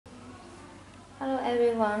Hello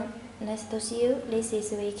everyone, nice to see you. This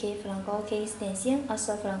is Vicky from gokicks,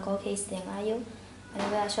 also from gokicks.ru,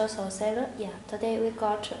 and we are social seller. Yeah, today we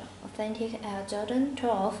got authentic Air Jordan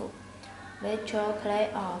 12 retro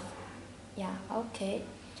playoff. Yeah, okay.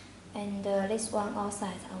 And this one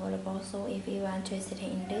outside available. So if you are interested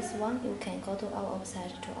in this one, you can go to our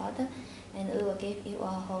website to order, and we will give you a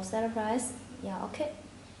wholesale price. Yeah, okay.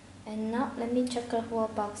 And now let me check the whole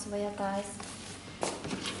box for you guys.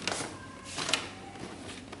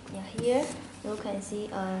 Yeah, here you can see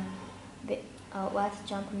a white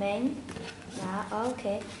Jumpman. Yeah,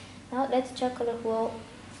 okay. Now let's check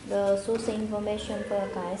the source information for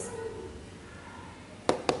you guys.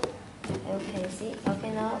 You can see.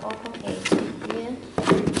 Okay, now open it. Here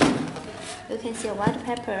you can see a white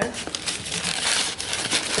paper.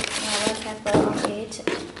 White paper on it.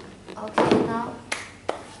 Okay, now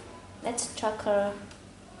let's check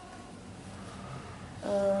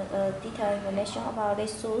detailed information about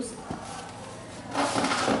this shoes.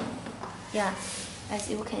 Yeah, as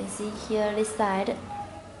you can see here, this side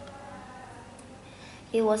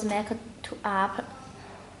it was made to up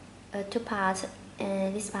two parts,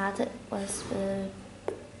 and this part was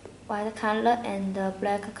white color and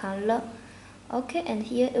black color. Okay, and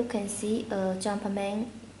here you can see Jumpman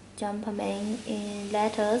in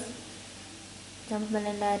letters.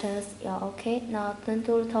 Jumpman letters. Yeah, okay. Now turn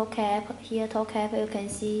to the toe cap. Here toe cap you can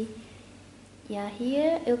see. Yeah,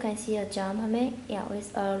 here you can see a Jumpman. Yeah,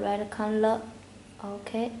 with a red color.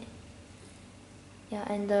 Okay. Yeah,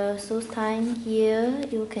 and the shoes time here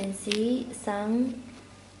you can see some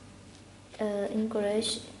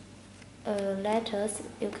English letters.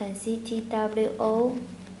 You can see TWO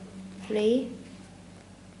 3.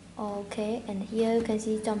 Okay, and here you can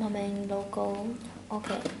see Jumpman logo.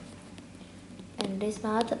 Okay. And this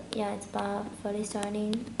part, yeah, it's part very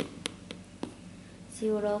shining,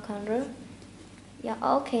 zero color. Yeah,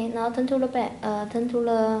 okay. Now turn to the back. Turn to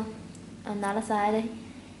the another side.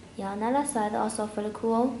 Yeah, another side also very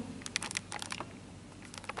cool.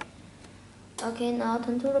 Okay, now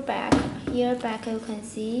turn to the back. Here back you can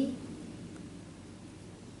see,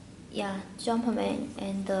 yeah, Jumpman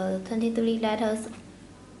and 23 letters.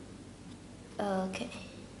 Okay,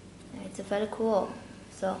 it's very cool.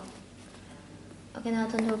 So. Okay, now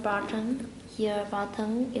turn to bottom. Here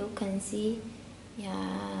bottom you can see,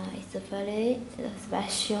 yeah, it's very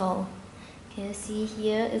special. Can you see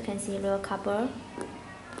here? You can see the cover.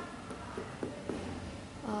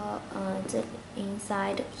 The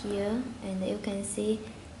inside here, and you can see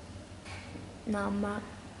now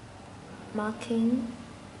marking.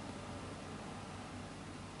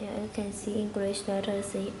 Yeah, you can see English letters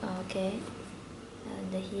C. Okay,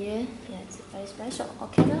 and here, yeah, it's very special.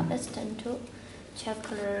 Okay, now let's turn to check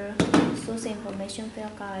the source information for you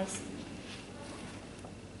guys.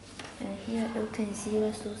 And here you can see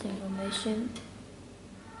the source information.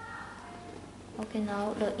 Okay,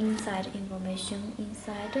 now the inside information.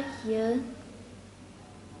 Inside here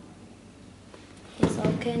is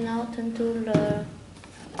okay. Now turn to the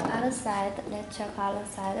other side. Let's check other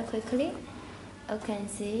side quickly. You can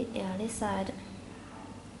see, yeah, this side.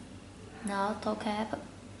 Now toe cap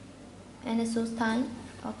and the shoes time.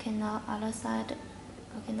 Okay, now other side.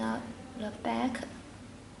 Okay, now the back.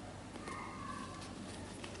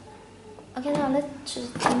 Okay, now let's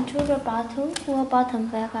turn to the bottom. Whole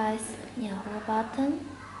bottom there, guys. Yeah, whole bottom.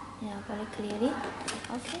 Yeah, very clearly.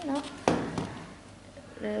 Okay, now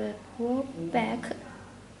the whole back.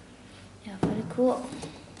 Yeah, very cool.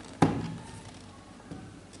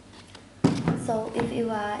 So if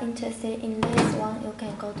you are interested in this one, you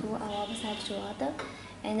can go to our website to order,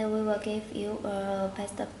 and we will give you a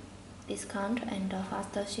best discount and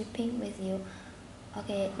faster shipping with you.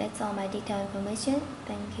 Okay, that's all my detailed information.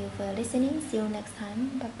 Thank you for listening. See you next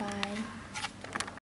time. Bye bye.